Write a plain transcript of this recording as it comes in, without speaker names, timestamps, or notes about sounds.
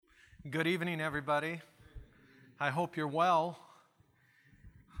Good evening, everybody. I hope you're well.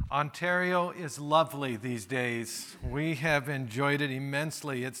 Ontario is lovely these days. We have enjoyed it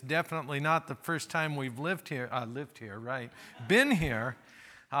immensely. It's definitely not the first time we've been here.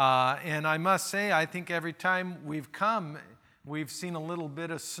 And I must say, I think every time we've come, we've seen a little bit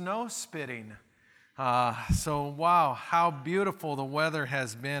of snow spitting. So wow, how beautiful the weather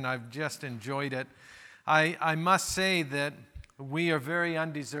has been. I've just enjoyed it. I must say that we are very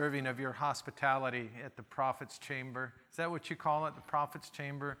undeserving of your hospitality at the Prophet's Chamber. Is that what you call it, the Prophet's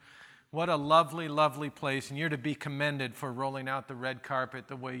Chamber? What a lovely, lovely place, and you're to be commended for rolling out the red carpet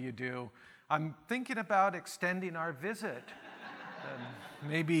the way you do. I'm thinking about extending our visit,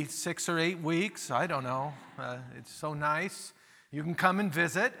 maybe 6 or 8 weeks, I don't know. It's so nice. You can come and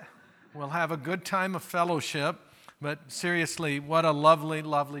visit. We'll have a good time of fellowship, but seriously, what a lovely,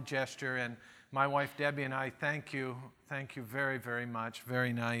 lovely gesture, and my wife Debbie and I thank you very, very much.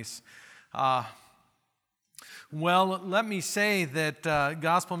 Very nice. Well, let me say that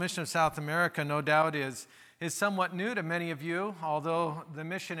Gospel Mission of South America, no doubt, is somewhat new to many of you, although the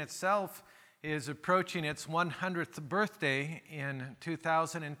mission itself is approaching its 100th birthday in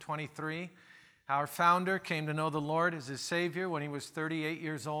 2023. Our founder came to know the Lord as his Savior when he was 38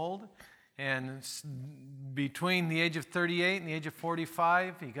 years old. And between the age of 38 and the age of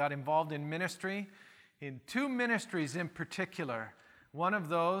 45, he got involved in ministry, in 2 ministries in particular. One of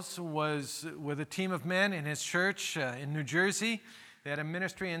those was with a team of men in his church in New Jersey. They had a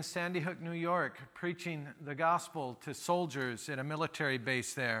ministry in Sandy Hook, New York, preaching the gospel to soldiers at a military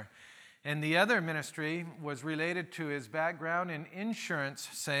base there. And the other ministry was related to his background in insurance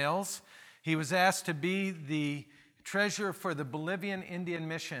sales. He was asked to be the treasurer for the Bolivian Indian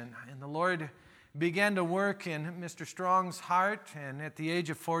Mission. And the Lord began to work in Mr. Strong's heart, and at the age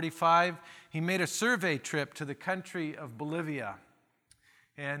of 45, he made a survey trip to the country of Bolivia.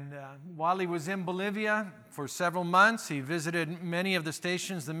 And while he was in Bolivia for several months, he visited many of the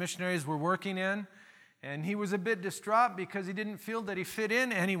stations the missionaries were working in, and he was a bit distraught because he didn't feel that he fit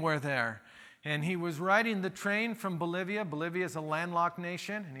in anywhere there. And he was riding the train from Bolivia. Bolivia is a landlocked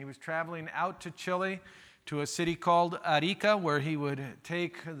nation, and he was traveling out to Chile, to a city called Arica, where he would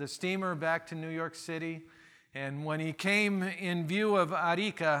take the steamer back to New York City. And when he came in view of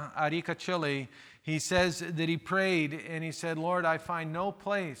Arica, Chile, he says that he prayed and he said, "Lord, I find no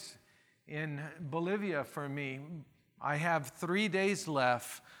place in Bolivia for me. I have 3 days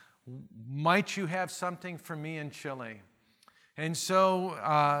left. Might you have something for me in Chile?" And so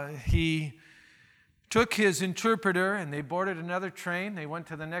he took his interpreter and they boarded another train. They went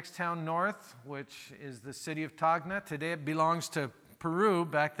to the next town north, which is the city of Tacna. Today it belongs to Peru.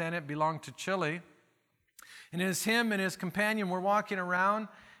 Back then it belonged to Chile. And as him and his companion were walking around,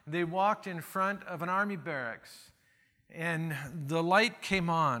 they walked in front of an army barracks. And the light came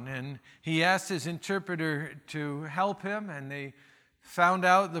on, and he asked his interpreter to help him, and they found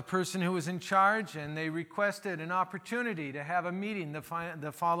out the person who was in charge, and they requested an opportunity to have a meeting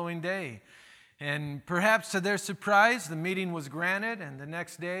the following day. And perhaps to their surprise, the meeting was granted, and the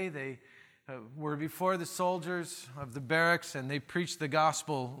next day they were before the soldiers of the barracks, and they preached the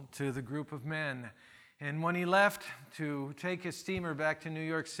gospel to the group of men. And when he left to take his steamer back to New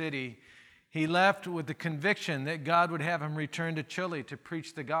York City, he left with the conviction that God would have him return to Chile to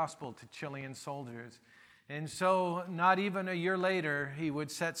preach the gospel to Chilean soldiers. And so not even a year later, he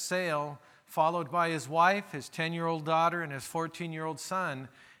would set sail, followed by his wife, his 10-year-old daughter, and his 14-year-old son,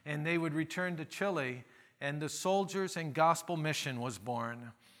 and they would return to Chile, and the Soldiers and Gospel Mission was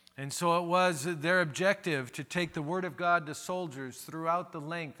born. And so it was their objective to take the Word of God to soldiers throughout the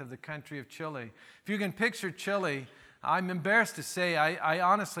length of the country of Chile. If you can picture Chile, I'm embarrassed to say, I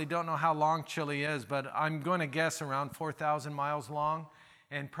honestly don't know how long Chile is, but I'm going to guess around 4,000 miles long,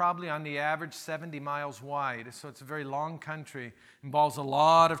 and probably on the average 70 miles wide. So it's a very long country, involves a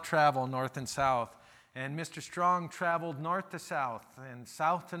lot of travel north and south. And Mr. Strong traveled north to south and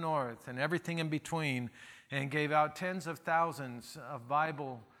south to north and everything in between, and gave out tens of thousands of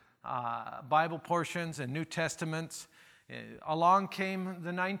Bible portions and New Testaments. Along came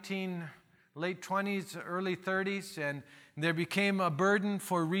the late 20s, early 30s, and there became a burden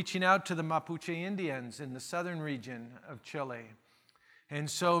for reaching out to the Mapuche Indians in the southern region of Chile. And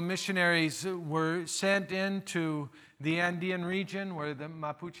so missionaries were sent into the Andean region where the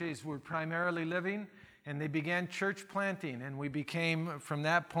Mapuches were primarily living, and they began church planting, and we became, from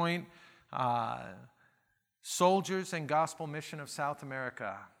that point, Soldiers and Gospel Mission of South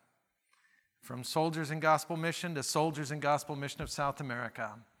America. From Soldiers and Gospel Mission to Soldiers and Gospel Mission of South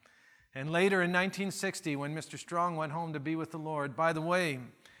America. And later in 1960, when Mr. Strong went home to be with the Lord, by the way,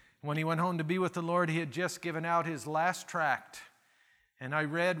 when he went home to be with the Lord, he had just given out his last tract. And I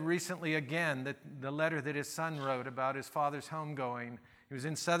read recently again the letter that his son wrote about his father's homegoing. He was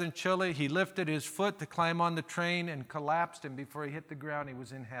in southern Chile. He lifted his foot to climb on the train and collapsed, and before he hit the ground, he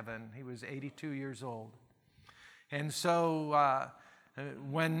was in heaven. He was 82 years old. And so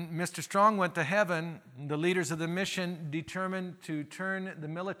when Mr. Strong went to heaven, the leaders of the mission determined to turn the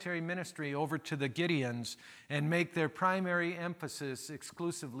military ministry over to the Gibbons and make their primary emphasis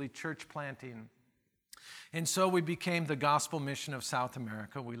exclusively church planting. And so we became the Gospel Mission of South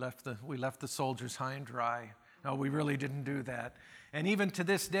America. We left the soldiers high and dry. No, we really didn't do that. And even to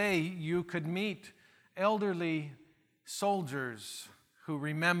this day, you could meet elderly soldiers who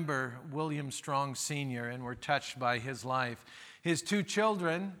remember William Strong Sr. and were touched by his life. His two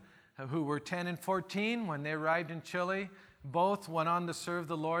children, who were 10 and 14 when they arrived in Chile, both went on to serve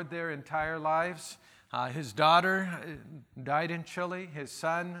the Lord their entire lives. His daughter died in Chile. His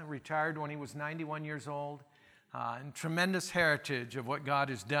son retired when he was 91 years old. And tremendous heritage of what God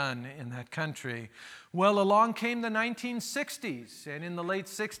has done in that country. Well, along came the 1960s, and in the late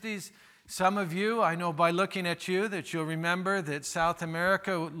 60s, some of you, I know by looking at you, that you'll remember that South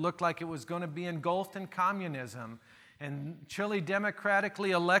America looked like it was going to be engulfed in communism. And Chile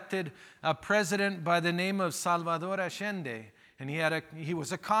democratically elected a president by the name of Salvador Allende. And he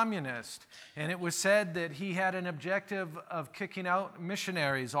was a communist. And it was said that he had an objective of kicking out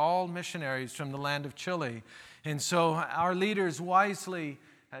missionaries, all missionaries from the land of Chile. And so our leaders wisely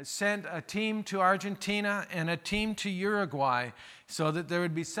sent a team to Argentina and a team to Uruguay so that there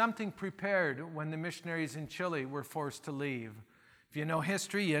would be something prepared when the missionaries in Chile were forced to leave. If you know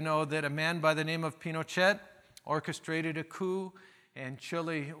history, you know that a man by the name of Pinochet orchestrated a coup, and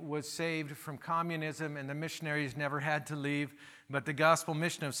Chile was saved from communism, and the missionaries never had to leave. But the Gospel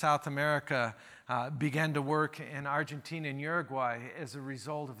Mission of South America began to work in Argentina and Uruguay as a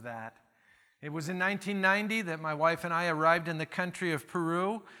result of that. It was in 1990 that my wife and I arrived in the country of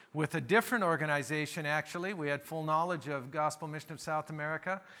Peru with a different organization, actually. We had full knowledge of Gospel Mission of South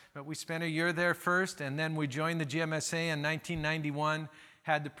America, but we spent a year there first, and then we joined the GMSA in 1991,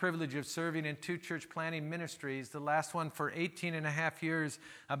 had the privilege of serving in 2 church planting ministries, the last one for 18 and a half years,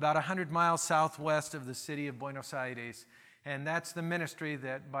 about 100 miles southwest of the city of Buenos Aires. And that's the ministry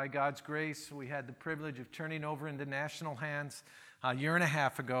that, by God's grace, we had the privilege of turning over into national hands a year and a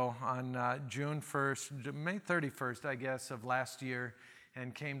half ago on June 1st, May 31st, I guess, of last year,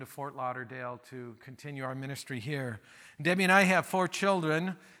 and came to Fort Lauderdale to continue our ministry here. Debbie and I have 4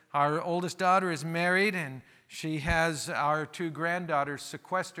 children. Our oldest daughter is married, and she has our 2 granddaughters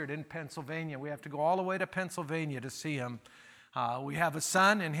sequestered in Pennsylvania. We have to go all the way to Pennsylvania to see them. We have a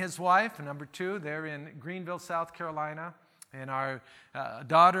son and his wife, number 2. They're in Greenville, South Carolina. And our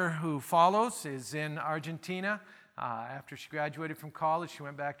daughter who follows is in Argentina. After she graduated from college, she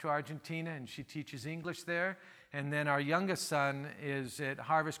went back to Argentina, and she teaches English there. And then our youngest son is at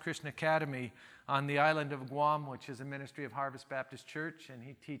Harvest Christian Academy on the island of Guam, which is a ministry of Harvest Baptist Church, and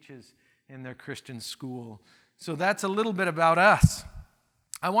he teaches in their Christian school. So that's a little bit about us.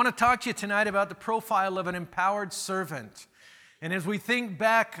 I want to talk to you tonight about the profile of an empowered servant. And as we think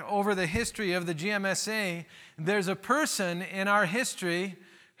back over the history of the GMSA, there's a person in our history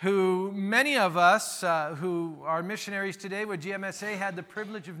who many of us who are missionaries today with GMSA had the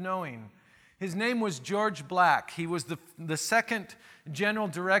privilege of knowing. His name was George Black. He was the second general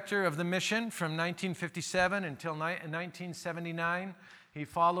director of the mission from 1957 until 1979. He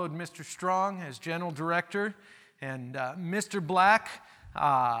followed Mr. Strong as general director. And Mr. Black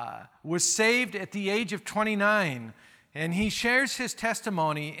was saved at the age of 29. And he shares his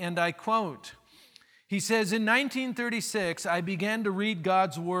testimony, and I quote, he says, in 1936, I began to read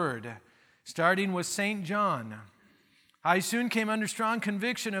God's Word, starting with St. John. I soon came under strong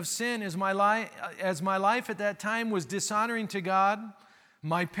conviction of sin as my life at that time was dishonoring to God,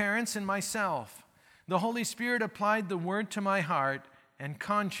 my parents, and myself. The Holy Spirit applied the Word to my heart and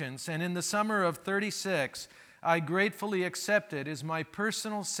conscience, and in the summer of 36, I gratefully accepted as my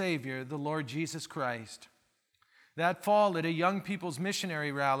personal Savior the Lord Jesus Christ. That fall at a young people's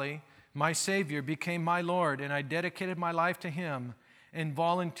missionary rally, my Savior became my Lord, and I dedicated my life to Him and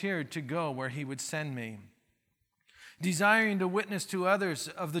volunteered to go where He would send me. Desiring to witness to others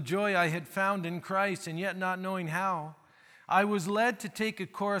of the joy I had found in Christ and yet not knowing how, I was led to take a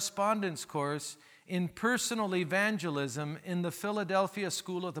correspondence course in personal evangelism in the Philadelphia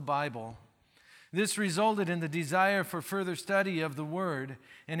School of the Bible. This resulted in the desire for further study of the Word,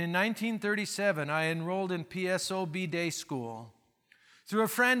 and in 1937 I enrolled in PSOB Day School. Through a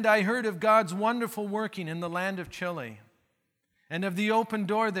friend, I heard of God's wonderful working in the land of Chile and of the open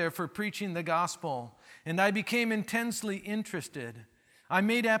door there for preaching the gospel, and I became intensely interested. I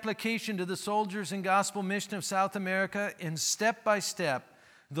made application to the Soldiers and Gospel Mission of South America, and step by step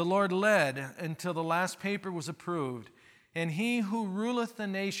the Lord led until the last paper was approved. And he who ruleth the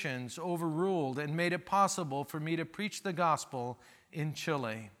nations overruled and made it possible for me to preach the gospel in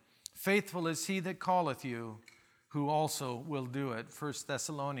Chile. Faithful is he that calleth you, who also will do it. 1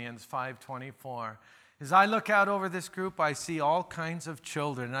 Thessalonians 5:24. As I look out over this group, I see all kinds of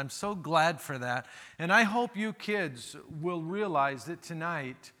children. I'm so glad for that. And I hope you kids will realize that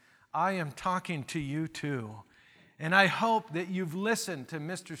tonight I am talking to you too. And I hope that you've listened to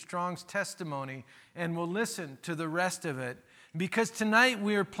Mr. Strong's testimony and will listen to the rest of it. Because tonight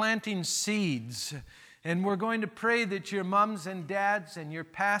we are planting seeds. And we're going to pray that your moms and dads and your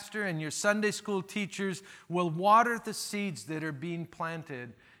pastor and your Sunday school teachers will water the seeds that are being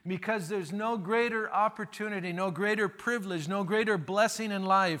planted. Because there's no greater opportunity, no greater privilege, no greater blessing in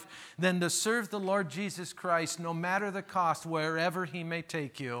life than to serve the Lord Jesus Christ, no matter the cost, wherever he may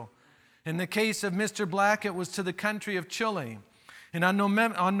take you. In the case of Mr. Black, it was to the country of Chile. And on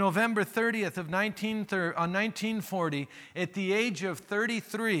November 30th of 1940, at the age of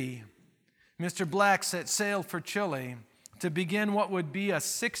 33, Mr. Black set sail for Chile to begin what would be a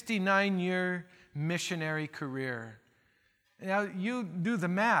 69-year missionary career. Now, you do the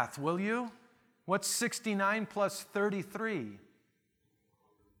math, will you? What's 69 plus 33?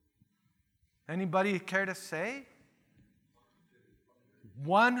 Anybody care to say?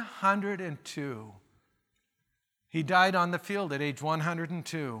 102. He died on the field at age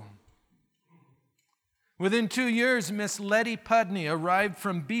 102. Within 2 years, Miss Letty Pudney arrived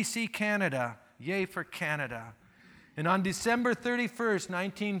from BC, Canada. Yay for Canada. And on December 31st,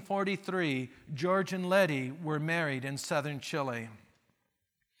 1943, George and Letty were married in southern Chile.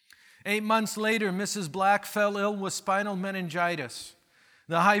 8 months later, Mrs. Black fell ill with spinal meningitis.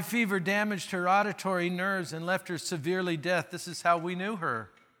 The high fever damaged her auditory nerves and left her severely deaf. This is how we knew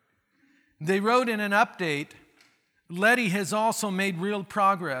her. They wrote in an update, Letty has also made real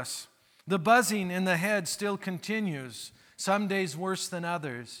progress. The buzzing in the head still continues, some days worse than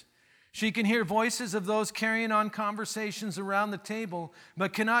others. She can hear voices of those carrying on conversations around the table,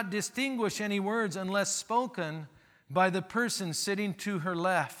 but cannot distinguish any words unless spoken by the person sitting to her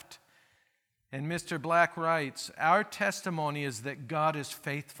left. And Mr. Black writes, our testimony is that God is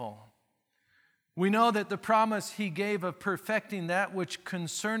faithful. We know that the promise he gave of perfecting that which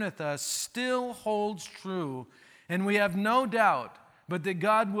concerneth us still holds true, and we have no doubt but that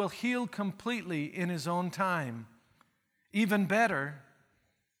God will heal completely in his own time. Even better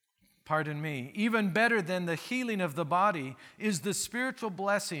than the healing of the body is the spiritual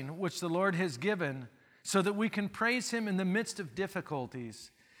blessing which the Lord has given so that we can praise him in the midst of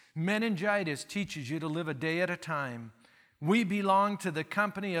difficulties. Meningitis teaches you to live a day at a time. We belong to the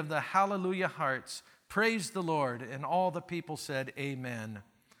company of the Hallelujah Hearts. Praise the Lord. And all the people said, Amen.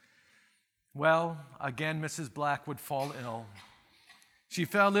 Well, again, Mrs. Black would fall ill. She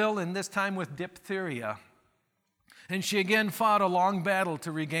fell ill, and this time with diphtheria. And she again fought a long battle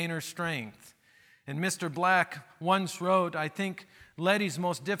to regain her strength. And Mr. Black once wrote, I think Letty's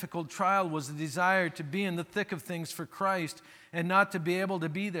most difficult trial was the desire to be in the thick of things for Christ and not to be able to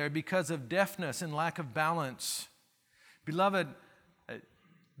be there because of deafness and lack of balance. Beloved,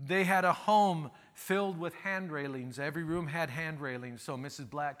 they had a home filled with hand railings. Every room had hand railings so Mrs.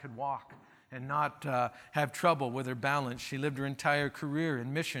 Black could walk and not have trouble with her balance. She lived her entire career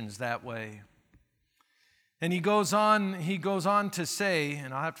in missions that way. And he goes on to say,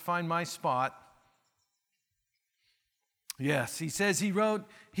 and I'll have to find my spot. Yes, he says he wrote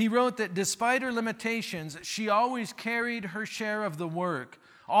that despite her limitations, she always carried her share of the work,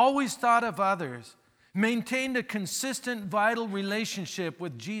 always thought of others, maintained a consistent, vital relationship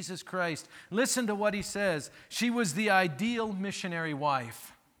with Jesus Christ. Listen to what he says. She was the ideal missionary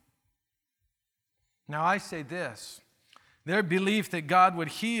wife. Now I say this, their belief that God would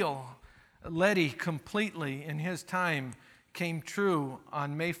heal Letty completely in his time came true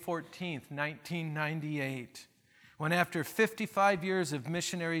on May 14th, 1998, when after 55 years of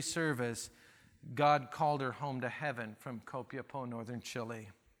missionary service, God called her home to heaven from Copiapó, northern Chile.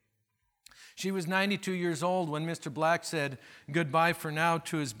 She was 92 years old when Mr. Black said goodbye for now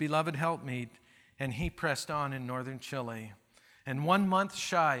to his beloved helpmeet, and he pressed on in northern Chile. And 1 month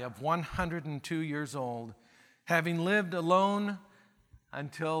shy of 102 years old, having lived alone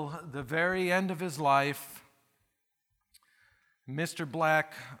until the very end of his life, Mr.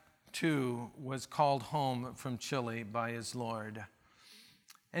 Black, too, was called home from Chile by his Lord.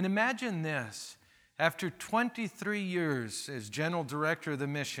 And imagine this, after 23 years as general director of the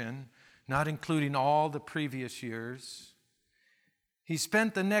mission, not including all the previous years, he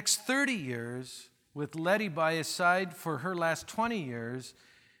spent the next 30 years with Letty by his side for her last 20 years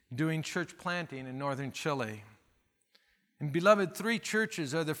doing church planting in northern Chile. And beloved, 3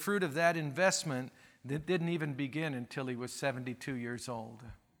 churches are the fruit of that investment that didn't even begin until he was 72 years old.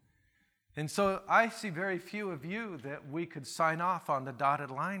 And so I see very few of you that we could sign off on the dotted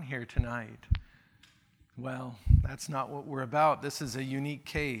line here tonight. Well, that's not what we're about. This is a unique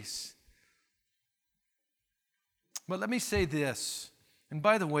case. But let me say this, and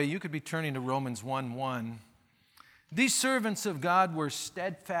by the way, you could be turning to Romans 1:1. These servants of God were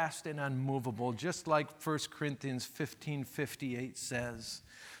steadfast and unmovable, just like 1 Corinthians 15:58 says.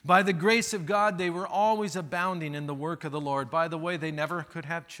 By the grace of God, they were always abounding in the work of the Lord. By the way, they never could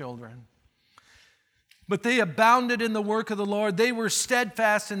have children. But they abounded in the work of the Lord. They were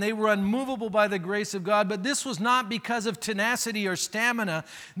steadfast and they were unmovable by the grace of God. But this was not because of tenacity or stamina.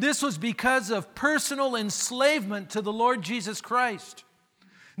 This was because of personal enslavement to the Lord Jesus Christ.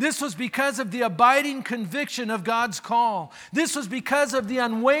 This was because of the abiding conviction of God's call. This was because of the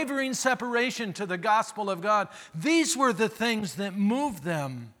unwavering separation to the gospel of God. These were the things that moved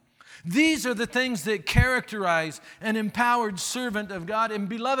them. These are the things that characterize an empowered servant of God. And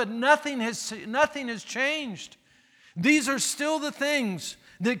beloved, nothing has changed. These are still the things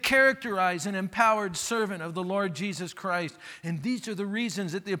that characterize an empowered servant of the Lord Jesus Christ. And these are the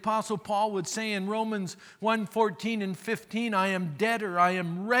reasons that the Apostle Paul would say in Romans 1:14 and 15, I am dead, or I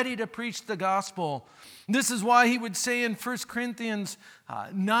am ready to preach the gospel. This is why he would say in 1 Corinthians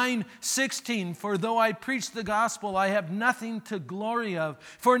 9:16, for though I preach the gospel, I have nothing to glory of,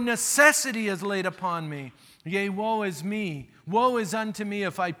 for necessity is laid upon me. Yea, woe is me. Woe is unto me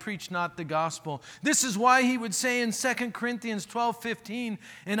if I preach not the gospel. This is why he would say in 2 Corinthians 12:15,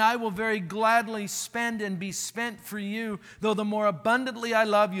 and I will very gladly spend and be spent for you, though the more abundantly I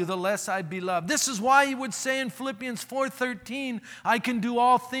love you, the less I be loved. This is why he would say in Philippians 4:13, I can do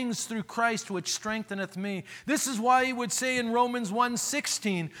all things through Christ which strengtheneth me. This is why he would say in Romans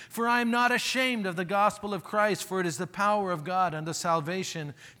 1:16, for I am not ashamed of the gospel of Christ, for it is the power of God unto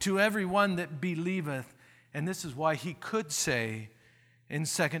salvation to every one that believeth. And this is why he could say in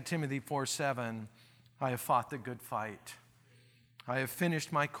 2 Timothy 4:7, I have fought the good fight. I have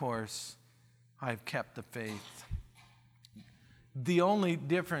finished my course. I have kept the faith. The only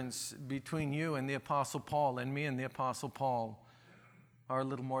difference between you and the Apostle Paul and me and the Apostle Paul are a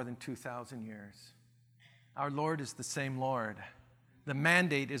little more than 2,000 years. Our Lord is the same Lord. The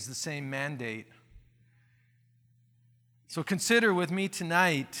mandate is the same mandate. So consider with me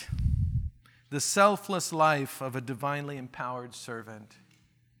tonight the selfless life of a divinely empowered servant.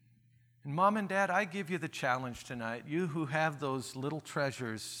 And Mom and Dad, I give you the challenge tonight, you who have those little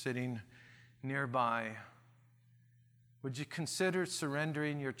treasures sitting nearby, would you consider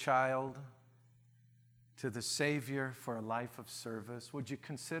surrendering your child to the Savior for a life of service? Would you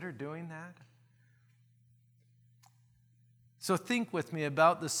consider doing that? So think with me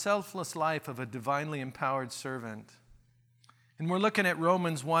about the selfless life of a divinely empowered servant. And we're looking at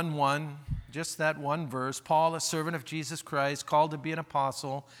Romans 1:1, just that one verse. Paul, a servant of Jesus Christ, called to be an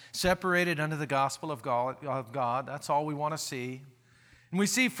apostle, separated unto the gospel of God. That's all we want to see. And we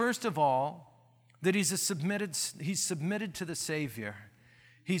see, first of all, that he's submitted to the Savior.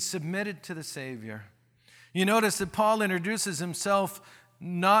 He's submitted to the Savior. You notice that Paul introduces himself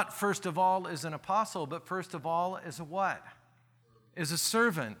not first of all as an apostle, but first of all as a what? As a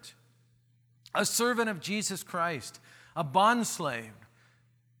servant. A servant of Jesus Christ. A bondslave,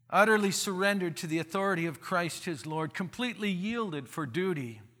 utterly surrendered to the authority of Christ his Lord, completely yielded for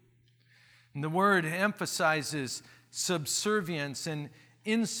duty. And the word emphasizes subservience and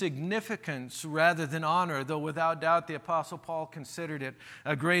insignificance rather than honor, though without doubt the Apostle Paul considered it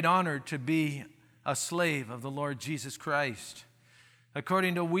a great honor to be a slave of the Lord Jesus Christ.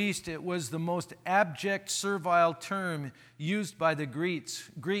 According to Wiest, it was the most abject, servile term used by the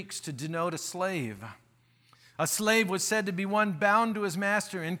Greeks to denote a slave. A slave was said to be one bound to his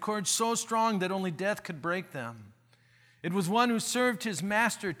master in cords so strong that only death could break them. It was one who served his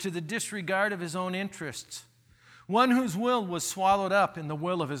master to the disregard of his own interests, one whose will was swallowed up in the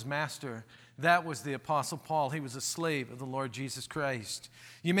will of his master. That was the Apostle Paul. He was a slave of the Lord Jesus Christ.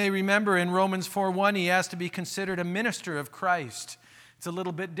 You may remember in Romans 4:1, he asked to be considered a minister of Christ. It's a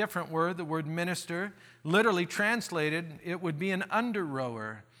little bit different word, the word minister. Literally translated, it would be an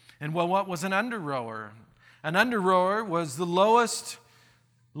under-rower. And well, what was an under-rower? An under-rower was the lowest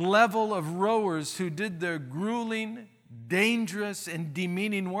level of rowers who did their grueling, dangerous, and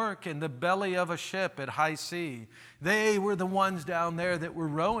demeaning work in the belly of a ship at high sea. They were the ones down there that were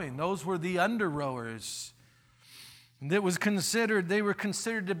rowing. Those were the under-rowers. They were considered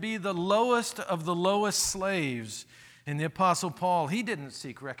to be the lowest of the lowest slaves. And the Apostle Paul, he didn't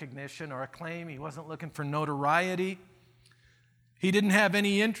seek recognition or acclaim. He wasn't looking for notoriety. He didn't have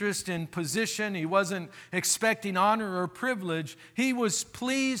any interest in position. He wasn't expecting honor or privilege. He was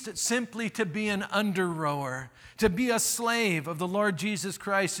pleased simply to be an under-rower, to be a slave of the Lord Jesus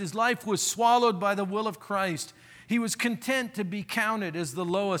Christ. His life was swallowed by the will of Christ. He was content to be counted as the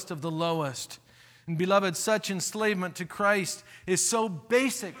lowest of the lowest. And beloved, such enslavement to Christ is so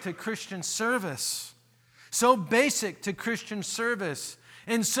basic to Christian service, so basic to Christian service,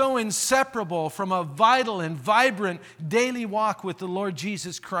 and so inseparable from a vital and vibrant daily walk with the Lord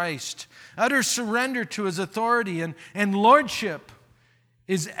Jesus Christ. Utter surrender to His authority and lordship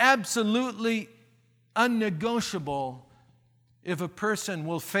is absolutely unnegotiable if a person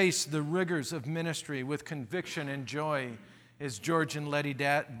will face the rigors of ministry with conviction and joy, as George and Letty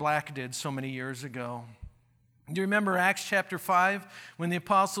Black did so many years ago. Do you remember Acts chapter 5 when the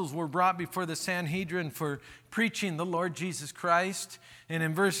apostles were brought before the Sanhedrin for preaching the Lord Jesus Christ? And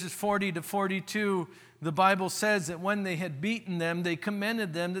in verses 40 to 42, the Bible says that when they had beaten them, they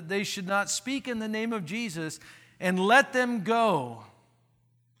commended them that they should not speak in the name of Jesus and let them go.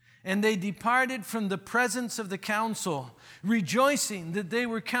 And they departed from the presence of the council, rejoicing that they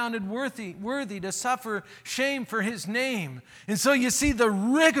were counted worthy to suffer shame for His name. And so you see the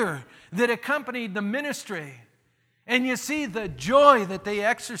rigor that accompanied the ministry. And you see the joy that they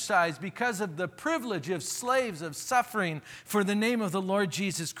exercise because of the privilege of slaves of suffering for the name of the Lord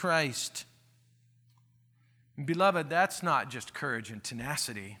Jesus Christ. Beloved, that's not just courage and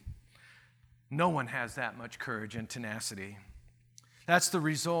tenacity. No one has that much courage and tenacity. That's the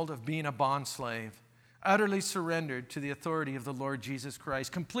result of being a bondslave, utterly surrendered to the authority of the Lord Jesus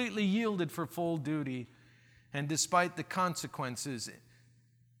Christ, completely yielded for full duty, and despite the consequences,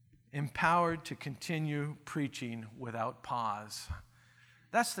 empowered to continue preaching without pause.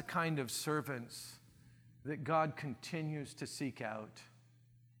 That's the kind of servants that God continues to seek out.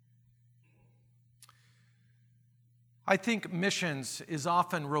 I think missions is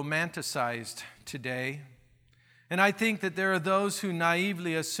often romanticized today. And I think that there are those who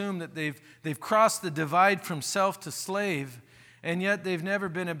naively assume that they've crossed the divide from self to slave, and yet they've never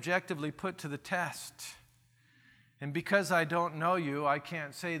been objectively put to the test. And because I don't know you, I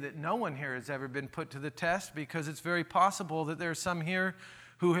can't say that no one here has ever been put to the test, because it's very possible that there are some here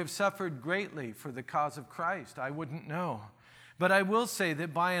who have suffered greatly for the cause of Christ. I wouldn't know. But I will say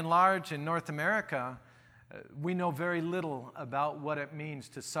that by and large in North America, we know very little about what it means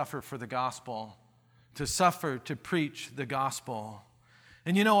to suffer for the gospel, to suffer to preach the gospel.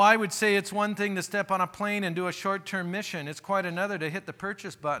 And you know, I would say it's one thing to step on a plane and do a short-term mission. It's quite another to hit the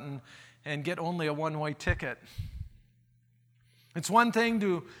purchase button and get only a one-way ticket. It's one thing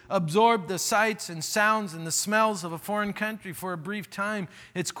to absorb the sights and sounds and the smells of a foreign country for a brief time.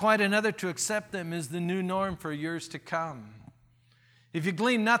 It's quite another to accept them as the new norm for years to come. If you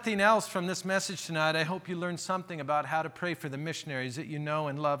glean nothing else from this message tonight, I hope you learn something about how to pray for the missionaries that you know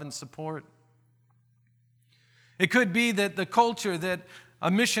and love and support. It could be that the culture that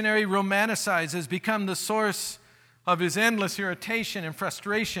a missionary romanticizes has become the source of his endless irritation and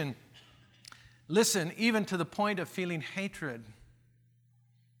frustration. Listen, even to the point of feeling hatred.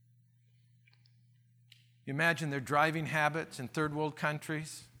 You imagine their driving habits in third world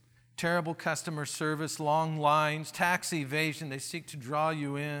countries, terrible customer service, long lines, tax evasion, they seek to draw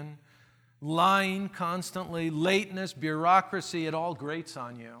you in, lying constantly, lateness, bureaucracy, it all grates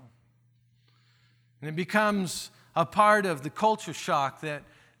on you. And it becomes a part of the culture shock that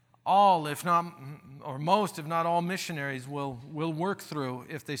all, if not, or most, if not all missionaries will work through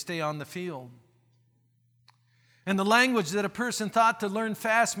if they stay on the field. And the language that a person thought to learn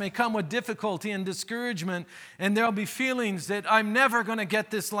fast may come with difficulty and discouragement, and there'll be feelings that I'm never going to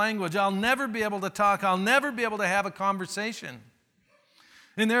get this language. I'll never be able to talk. I'll never be able to have a conversation.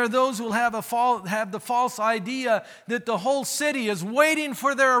 And there are those who will have the false idea that the whole city is waiting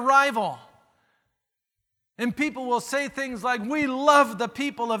for their arrival. And people will say things like, we love the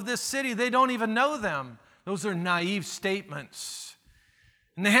people of this city. They don't even know them. Those are naive statements.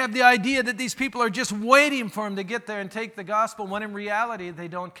 And they have the idea that these people are just waiting for them to get there and take the gospel, when in reality they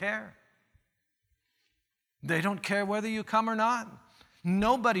don't care. They don't care whether you come or not.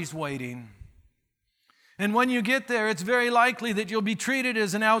 Nobody's waiting. And when you get there, it's very likely that you'll be treated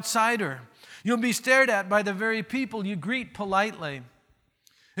as an outsider. You'll be stared at by the very people you greet politely.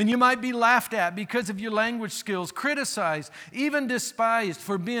 And you might be laughed at because of your language skills, criticized, even despised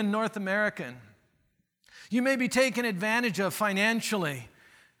for being North American. You may be taken advantage of financially.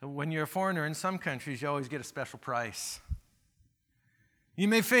 When you're a foreigner in some countries, you always get a special price. You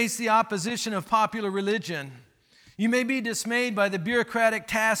may face the opposition of popular religion. You may be dismayed by the bureaucratic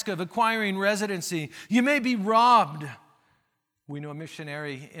task of acquiring residency. You may be robbed. We know a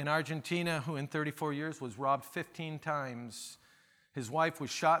missionary in Argentina who in 34 years was robbed 15 times. His wife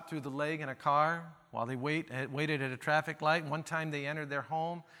was shot through the leg in a car while they waited at a traffic light. One time they entered their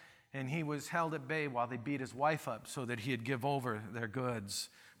home and he was held at bay while they beat his wife up so that he'd give over their goods.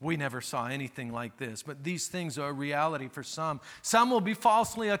 We never saw anything like this, but these things are a reality for some. Some will be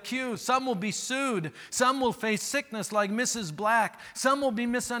falsely accused. Some will be sued. Some will face sickness like Mrs. Black. Some will be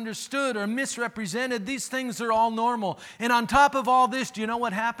misunderstood or misrepresented. These things are all normal. And on top of all this, do you know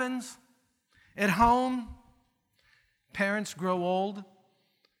what happens? At home, parents grow old.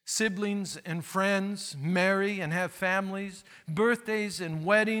 Siblings and friends marry and have families. Birthdays and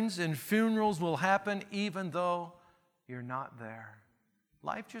weddings and funerals will happen even though you're not there.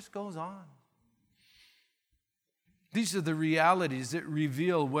 Life just goes on. These are the realities that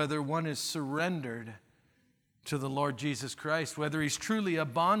reveal whether one is surrendered to the Lord Jesus Christ, whether he's truly a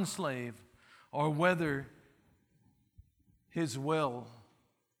bondslave or whether his will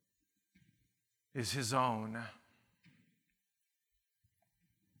is his own.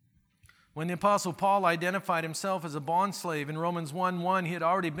 When the Apostle Paul identified himself as a bondslave in Romans 1:1, he had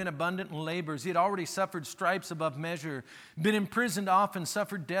already been abundant in labors. He had already suffered stripes above measure, been imprisoned often,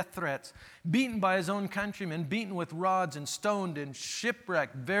 suffered death threats, beaten by his own countrymen, beaten with rods and stoned and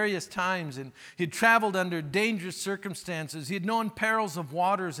shipwrecked various times. And he had traveled under dangerous circumstances. He had known perils of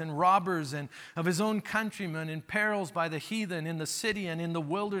waters and robbers and of his own countrymen, and perils by the heathen in the city and in the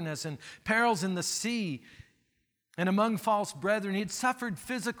wilderness, and perils in the sea and among false brethren. He had suffered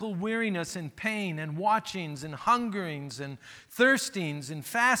physical weariness and pain and watchings and hungerings and thirstings and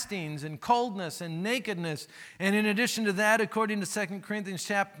fastings and coldness and nakedness. And in addition to that, according to 2 Corinthians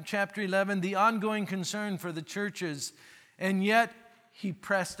chapter 11, the ongoing concern for the churches. And yet he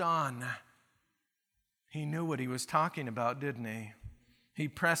pressed on. He knew what he was talking about, didn't he? He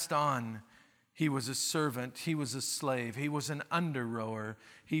pressed on. He was a servant. He was a slave. He was an under-rower.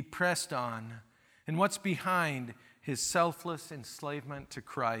 He pressed on. And what's behind his selfless enslavement to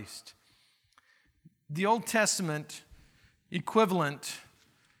Christ? The Old Testament equivalent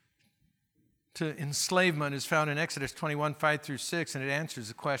to enslavement is found in Exodus 21:5-6, and it answers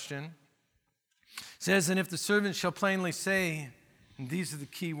the question. It says, "And if the servant shall plainly say," and these are the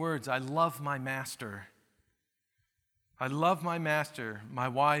key words, "I love my master. I love my master, my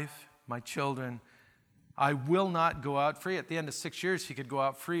wife, my children. I will not go out free." At the end of 6 years, he could go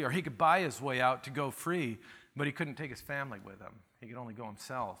out free, or he could buy his way out to go free, but he couldn't take his family with him. He could only go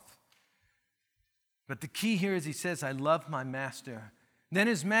himself. But the key here is he says, "I love my master. Then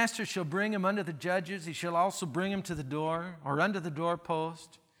his master shall bring him unto the judges. He shall also bring him to the door, or unto the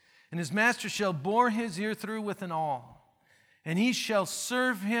doorpost. And his master shall bore his ear through with an awl, and he shall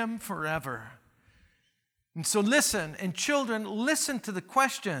serve him forever." And so listen, and children, listen to the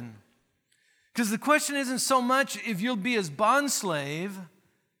question. Because the question isn't so much if you'll be his bondslave,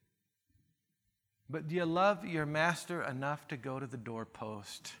 but do you love your master enough to go to the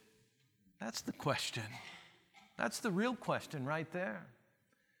doorpost? That's the question. That's the real question right there.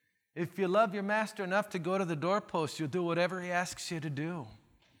 If you love your master enough to go to the doorpost, you'll do whatever he asks you to do.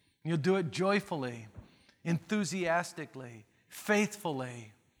 You'll do it joyfully, enthusiastically,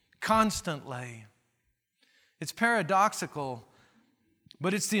 faithfully, constantly. It's paradoxical,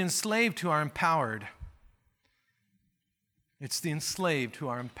 but it's the enslaved who are empowered. It's the enslaved who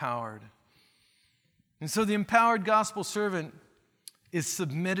are empowered. And so the empowered gospel servant is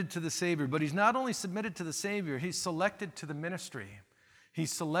submitted to the Savior. But he's not only submitted to the Savior, he's selected to the ministry.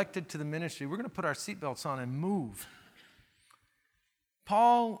 He's selected to the ministry. We're going to put our seatbelts on and move.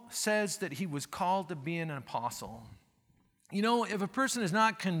 Paul says that he was called to be an apostle. You know, if a person is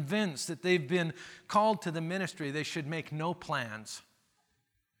not convinced that they've been called to the ministry, they should make no plans.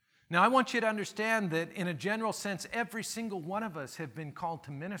 Now, I want you to understand that in a general sense, every single one of us have been called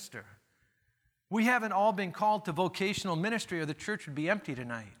to minister. We haven't all been called to vocational ministry, or the church would be empty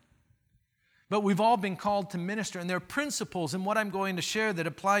tonight. But we've all been called to minister, and there are principles in what I'm going to share that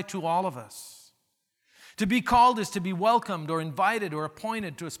apply to all of us. To be called is to be welcomed or invited or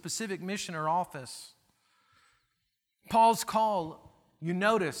appointed to a specific mission or office. Paul's call, you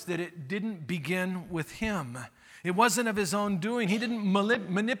notice that it didn't begin with him. It wasn't of his own doing. He didn't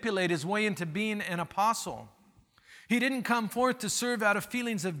manipulate his way into being an apostle. He didn't come forth to serve out of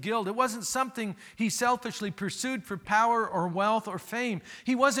feelings of guilt. It wasn't something he selfishly pursued for power or wealth or fame.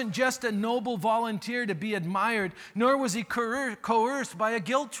 He wasn't just a noble volunteer to be admired, nor was he coerced by a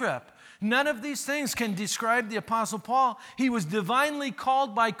guilt trip. None of these things can describe the Apostle Paul. He was divinely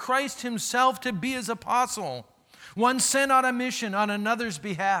called by Christ himself to be his apostle, one sent on a mission on another's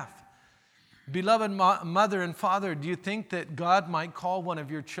behalf. Beloved mother and father, do you think that God might call one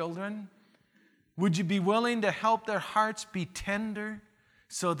of your children? Would you be willing to help their hearts be tender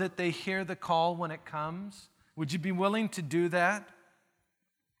so that they hear the call when it comes? Would you be willing to do that?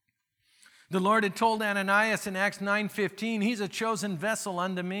 The Lord had told Ananias in Acts 9:15, he's a chosen vessel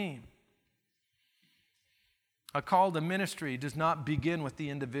unto me. A call to ministry does not begin with the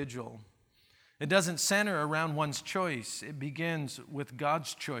individual. It doesn't center around one's choice. It begins with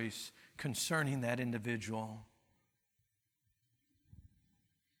God's choice concerning that individual.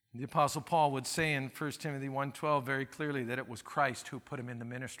 The Apostle Paul would say in 1 Timothy 1:12 very clearly that it was Christ who put him in the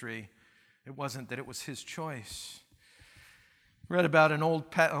ministry. It wasn't that it was his choice. I read about an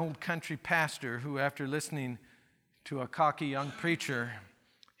old country pastor who, after listening to a cocky young preacher,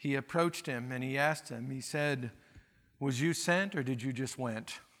 he approached him and he asked him, he said, "Was you sent or did you just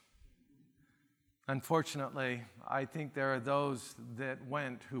went?" Unfortunately, I think there are those that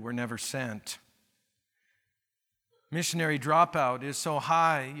went who were never sent. Missionary dropout is so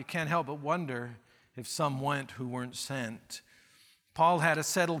high, you can't help but wonder if some went who weren't sent. Paul had a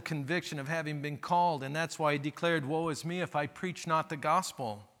settled conviction of having been called, and that's why he declared, "Woe is me if I preach not the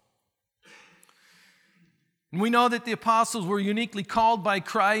gospel." And we know that the apostles were uniquely called by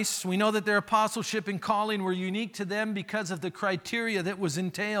Christ. We know that their apostleship and calling were unique to them because of the criteria that was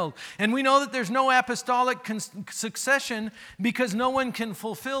entailed. And we know that there's no apostolic succession because no one can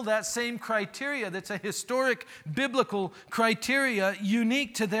fulfill that same criteria. That's a historic biblical criteria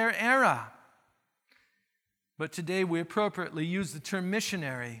unique to their era. But today we appropriately use the term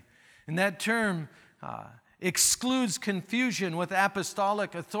missionary, and that term excludes confusion with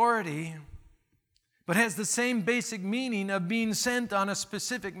apostolic authority, but has the same basic meaning of being sent on a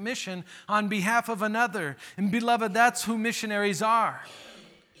specific mission on behalf of another. And beloved, that's who missionaries are.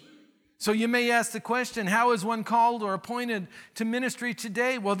 So you may ask the question, how is one called or appointed to ministry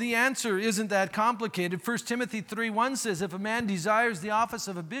today? Well, the answer isn't that complicated. 1 Timothy 3:1 says, "If a man desires the office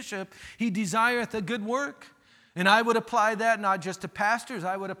of a bishop, he desireth a good work." And I would apply that not just to pastors,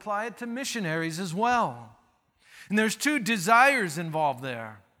 I would apply it to missionaries as well. And there's two desires involved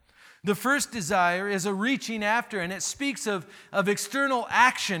there. The first desire is a reaching after, and it speaks of external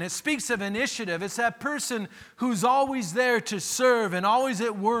action. It speaks of initiative. It's that person who's always there to serve and always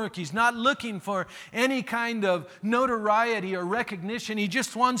at work. He's not looking for any kind of notoriety or recognition. He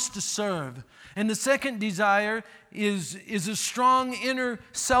just wants to serve. And the second desire is a strong inner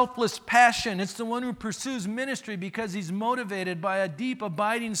selfless passion. It's the one who pursues ministry because he's motivated by a deep,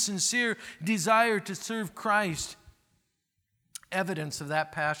 abiding, sincere desire to serve Christ. Evidence of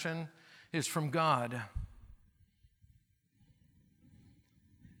that passion is from God.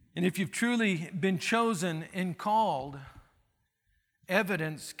 And if you've truly been chosen and called,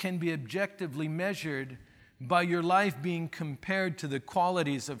 evidence can be objectively measured by your life being compared to the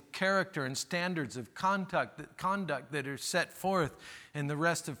qualities of character and standards of conduct that are set forth in the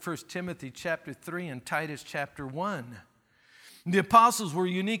rest of 1 Timothy chapter 3 and Titus chapter 1. The apostles were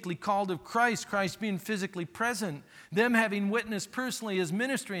uniquely called of Christ, Christ being physically present, them having witnessed personally his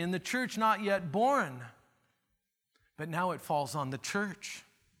ministry, and the church not yet born. But now it falls on the church.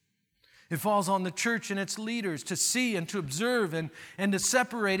 It falls on the church and its leaders to see and to observe and to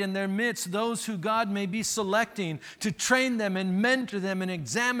separate in their midst those who God may be selecting, to train them and mentor them and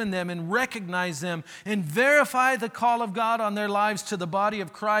examine them and recognize them and verify the call of God on their lives to the body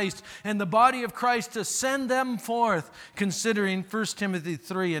of Christ, and the body of Christ to send them forth, considering 1 Timothy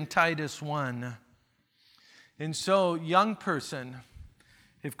 3 and Titus 1. And so, young person,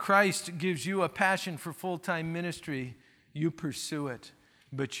 if Christ gives you a passion for full-time ministry, you pursue it.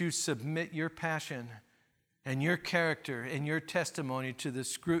 But you submit your passion and your character and your testimony to the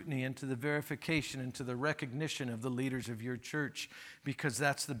scrutiny and to the verification and to the recognition of the leaders of your church, because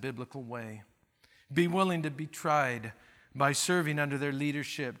that's the biblical way. Be willing to be tried by serving under their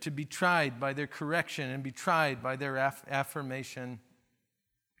leadership, to be tried by their correction and be tried by their affirmation.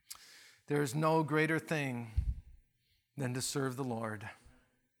 There is no greater thing than to serve the Lord.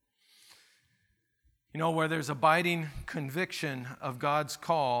 You know, where there's abiding conviction of God's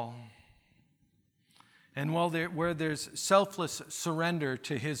call, and where there's selfless surrender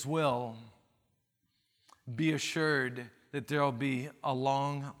to His will, be assured that there will be a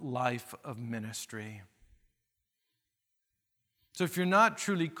long life of ministry. So if you're not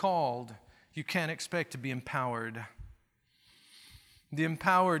truly called, you can't expect to be empowered. The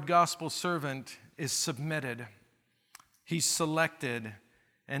empowered gospel servant is submitted. He's selected.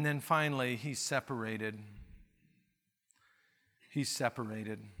 And then finally, he's separated. He's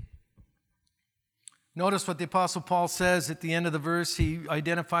separated. Notice what the Apostle Paul says at the end of the verse. He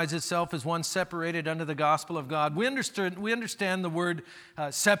identifies himself as one separated under the gospel of God. We understand the word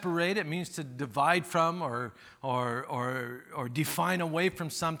separate. It means to divide from or define away from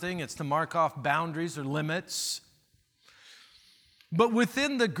something. It's to mark off boundaries or limits. But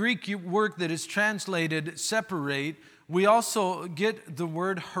within the Greek word that is translated separate, we also get the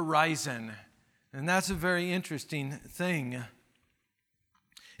word horizon. And that's a very interesting thing.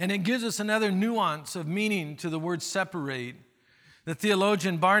 And it gives us another nuance of meaning to the word separate. The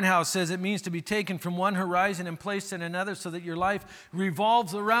theologian Barnhouse says it means to be taken from one horizon and placed in another so that your life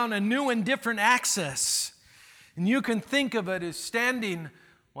revolves around a new and different axis. And you can think of it as standing.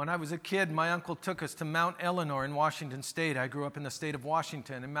 When I was a kid, my uncle took us to Mount Eleanor in Washington State. I grew up in the state of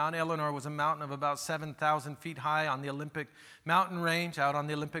Washington. And Mount Eleanor was a mountain of about 7,000 feet high on the Olympic mountain range out on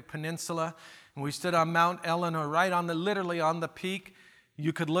the Olympic Peninsula. And we stood on Mount Eleanor right literally on the peak.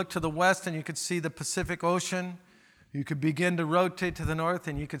 You could look to the west and you could see the Pacific Ocean. You could begin to rotate to the north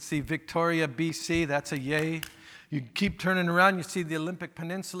and you could see Victoria, BC. That's a yay. You keep turning around, you see the Olympic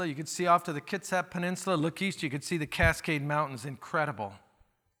Peninsula. You could see off to the Kitsap Peninsula. Look east, you could see the Cascade Mountains. Incredible.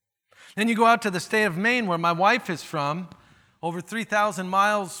 Then you go out to the state of Maine, where my wife is from, over 3,000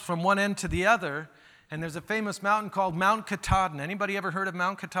 miles from one end to the other. And there's a famous mountain called Mount Katahdin. Anybody ever heard of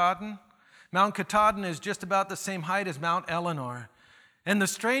Mount Katahdin? Mount Katahdin is just about the same height as Mount Eleanor. And the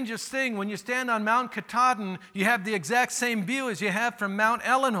strangest thing, when you stand on Mount Katahdin, you have the exact same view as you have from Mount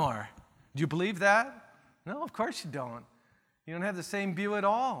Eleanor. Do you believe that? No, of course you don't. You don't have the same view at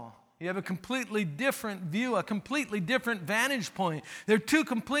all. You have a completely different view, a completely different vantage point. They're two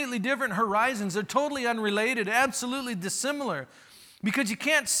completely different horizons. They're totally unrelated, absolutely dissimilar. Because you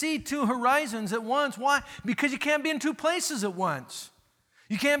can't see two horizons at once. Why? Because you can't be in two places at once.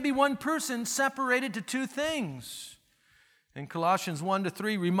 You can't be one person separated to two things. And Colossians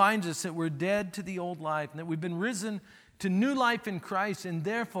 1-3 reminds us that we're dead to the old life and that we've been risen to new life in Christ. And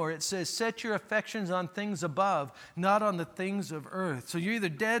therefore, it says, set your affections on things above, not on the things of earth. So you're either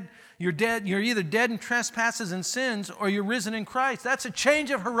dead in trespasses and sins, or you're risen in Christ. That's a change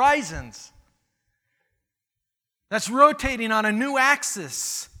of horizons. That's rotating on a new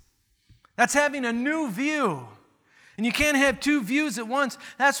axis. That's having a new view. And you can't have two views at once.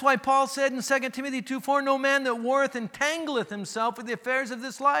 That's why Paul said in 2 Timothy 2:4, no man that warreth entangleth himself with the affairs of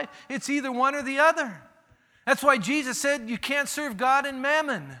this life. It's either one or the other. That's why Jesus said you can't serve God and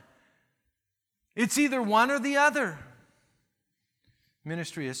mammon. It's either one or the other.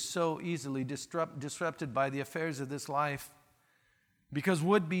 Ministry is so easily disrupted by the affairs of this life because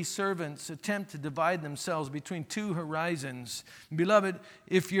would-be servants attempt to divide themselves between two horizons. Beloved,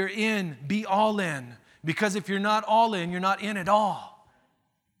 if you're in, be all in. Because if you're not all in, you're not in at all.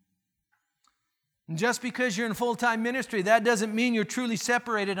 And just because you're in full-time ministry, that doesn't mean you're truly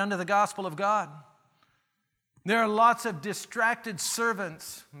separated under the gospel of God. There are lots of distracted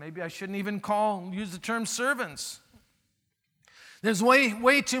servants. Maybe I shouldn't even use the term servants. There's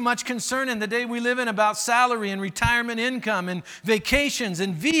way too much concern in the day we live in about salary and retirement income and vacations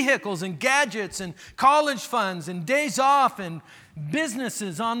and vehicles and gadgets and college funds and days off and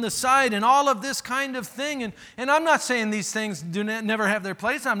businesses on the side and all of this kind of thing. And I'm not saying these things never have their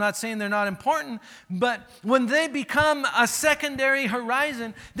place. I'm not saying they're not important. But when they become a secondary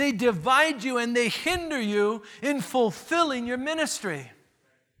horizon, they divide you and they hinder you in fulfilling your ministry.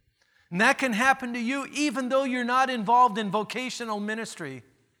 And that can happen to you even though you're not involved in vocational ministry.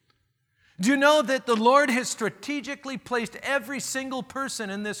 Do you know that the Lord has strategically placed every single person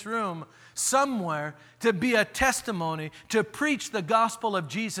in this room somewhere to be a testimony, to preach the gospel of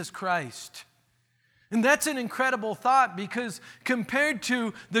Jesus Christ? And that's an incredible thought, because compared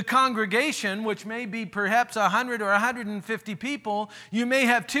to the congregation, which may be perhaps 100 or 150 people, you may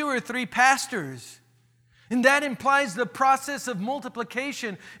have 2 or 3 pastors. And that implies the process of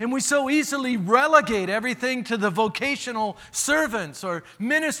multiplication. And we so easily relegate everything to the vocational servants or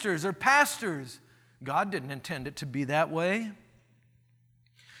ministers or pastors. God didn't intend it to be that way.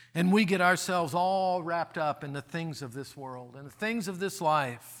 And we get ourselves all wrapped up in the things of this world and the things of this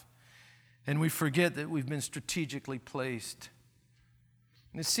life. And we forget that we've been strategically placed.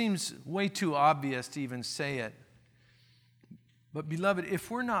 And it seems way too obvious to even say it. But beloved,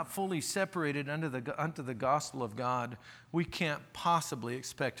 if we're not fully separated under the gospel of God, we can't possibly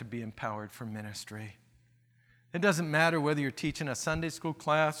expect to be empowered for ministry. It doesn't matter whether you're teaching a Sunday school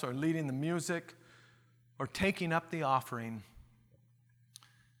class or leading the music or taking up the offering.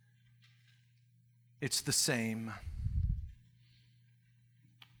 It's the same.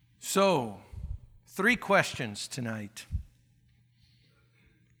 So, 3 questions tonight.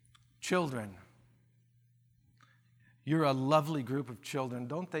 Children. You're a lovely group of children.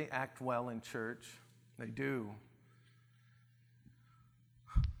 Don't they act well in church? They do.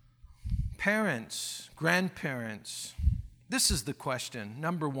 Parents, grandparents, this is the question.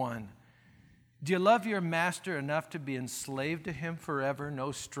 Number one, do you love your master enough to be enslaved to him forever,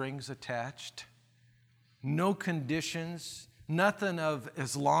 no strings attached, no conditions, nothing of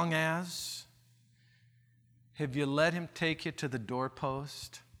as long as? Have you let him take you to the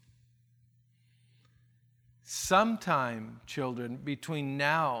doorpost? Sometime, children, between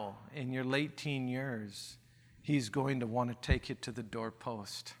now and your late teen years, he's going to want to take you to the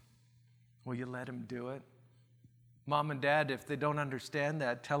doorpost. Will you let him do it? Mom and Dad, if they don't understand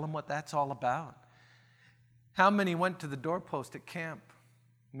that, tell them what that's all about. How many went to the doorpost at camp,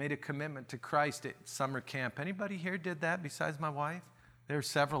 made a commitment to Christ at summer camp? Anybody here did that besides my wife? There are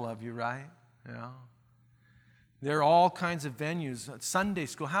several of you, right? Yeah. There are all kinds of venues. Sunday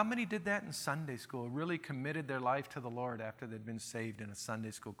school. How many did that in Sunday school? Really committed their life to the Lord after they'd been saved in a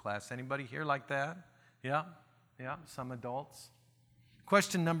Sunday school class. Anybody here like that? Yeah. Some adults.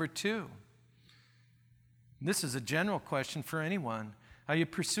 Question number 2. This is a general question for anyone. Are you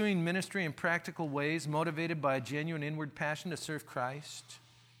pursuing ministry in practical ways, motivated by a genuine inward passion to serve Christ?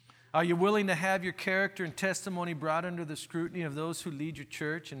 Are you willing to have your character and testimony brought under the scrutiny of those who lead your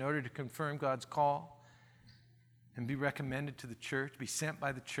church in order to confirm God's call and be recommended to the church, be sent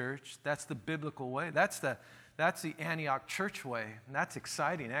by the church? That's the biblical way. That's the Antioch church way, and that's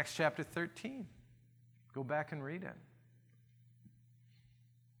exciting. Acts chapter 13. Go back and read it.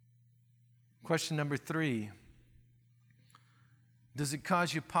 Question number 3. Does it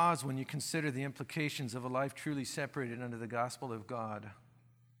cause you pause when you consider the implications of a life truly separated under the gospel of God?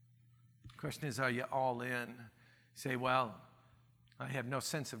 The question is, are you all in? You say, well, I have no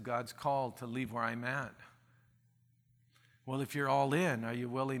sense of God's call to leave where I'm at. Well, if you're all in, are you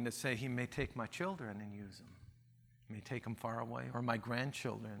willing to say, he may take my children and use them? He may take them far away, or my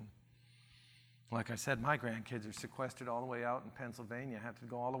grandchildren. Like I said, my grandkids are sequestered all the way out in Pennsylvania. I have to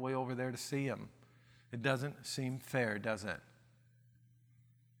go all the way over there to see them. It doesn't seem fair, does it?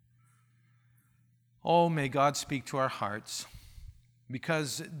 Oh, may God speak to our hearts,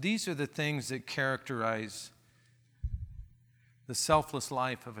 because these are the things that characterize the selfless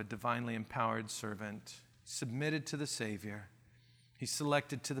life of a divinely empowered servant, submitted to the Savior. He's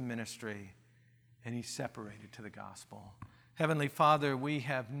selected to the ministry, and he's separated to the gospel. Heavenly Father, we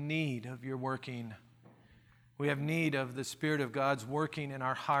have need of your working. We have need of the Spirit of God's working in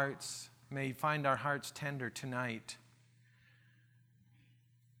our hearts. May you find our hearts tender tonight.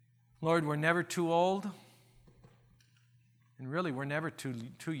 Lord, we're never too old, and really we're never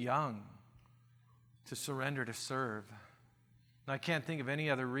too young to surrender to serve. And I can't think of any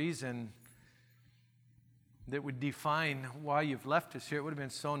other reason that would define why you've left us here. It would have been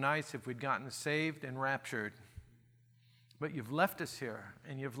so nice if we'd gotten saved and raptured. But you've left us here,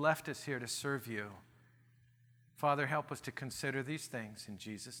 and you've left us here to serve you. Father, help us to consider these things in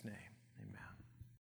Jesus' name.